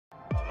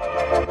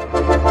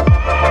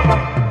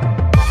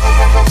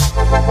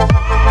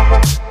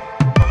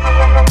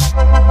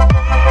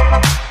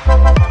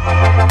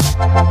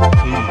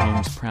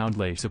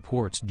proudly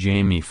supports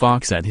Jamie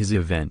Foxx at his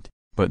event,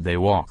 but they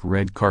walk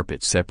red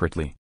carpet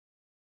separately.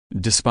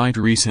 Despite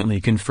recently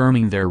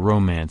confirming their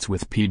romance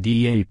with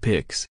PDA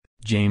pics,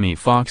 Jamie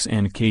Foxx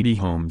and Katie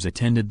Holmes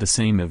attended the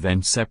same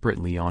event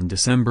separately on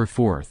December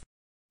 4th.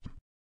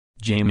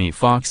 Jamie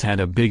Foxx had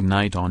a big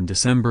night on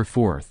December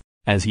 4th,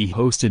 as he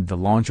hosted the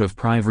launch of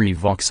Prive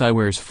Revaux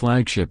Eyewear's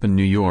flagship in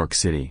New York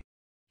City.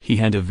 He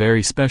had a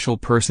very special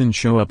person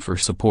show up for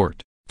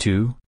support,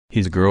 too,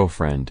 his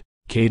girlfriend,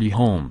 Katie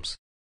Holmes.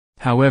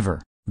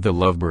 However, the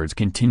lovebirds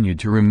continued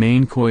to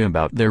remain coy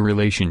about their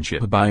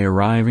relationship by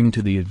arriving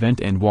to the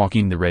event and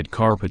walking the red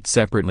carpet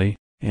separately,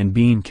 and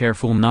being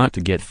careful not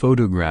to get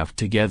photographed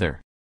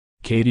together.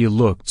 Katie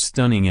looked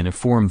stunning in a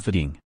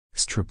form-fitting,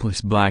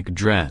 strapless black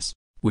dress,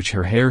 which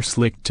her hair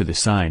slicked to the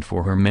side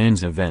for her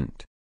men's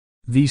event.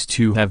 These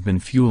two have been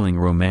fueling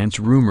romance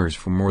rumors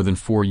for more than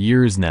 4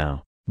 years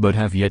now, but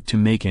have yet to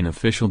make an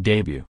official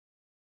debut.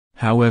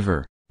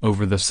 However,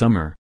 over the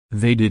summer,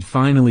 they did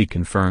finally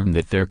confirm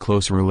that their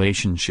close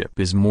relationship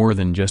is more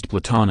than just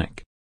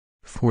platonic.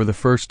 For the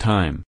first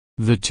time,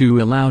 the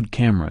two allowed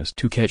cameras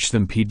to catch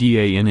them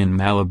PDA in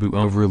Malibu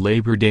over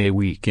Labor Day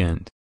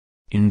weekend.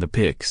 In the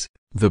pics,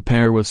 the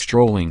pair was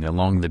strolling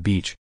along the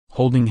beach,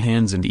 holding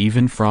hands and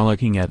even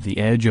frolicking at the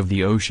edge of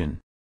the ocean.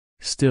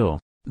 Still,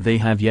 they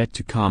have yet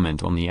to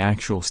comment on the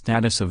actual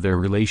status of their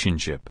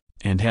relationship,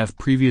 and have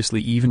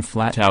previously even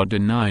flat out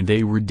denied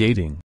they were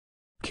dating.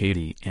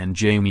 Katie and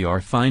Jamie are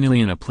finally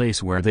in a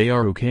place where they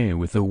are okay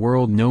with the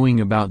world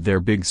knowing about their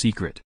big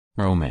secret,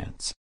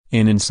 romance,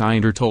 an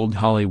insider told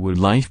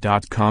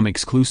HollywoodLife.com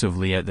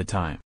exclusively at the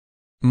time.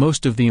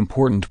 Most of the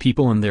important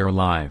people in their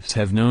lives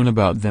have known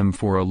about them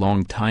for a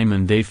long time,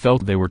 and they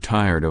felt they were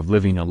tired of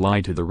living a lie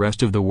to the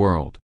rest of the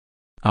world.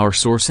 Our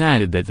source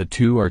added that the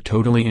two are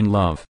totally in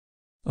love.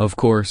 Of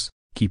course,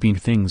 keeping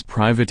things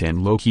private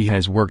and low-key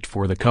has worked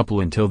for the couple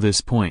until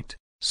this point,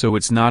 so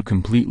it's not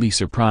completely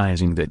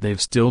surprising that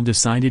they've still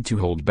decided to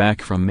hold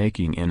back from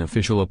making an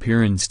official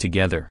appearance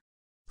together.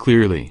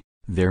 Clearly,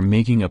 they're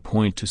making a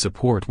point to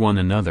support one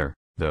another,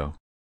 though.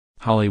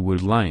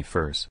 Hollywood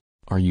Lifers,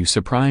 are you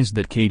surprised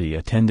that Katie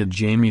attended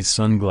Jamie's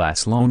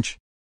sunglass launch?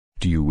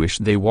 Do you wish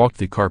they walked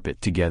the carpet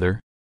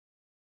together?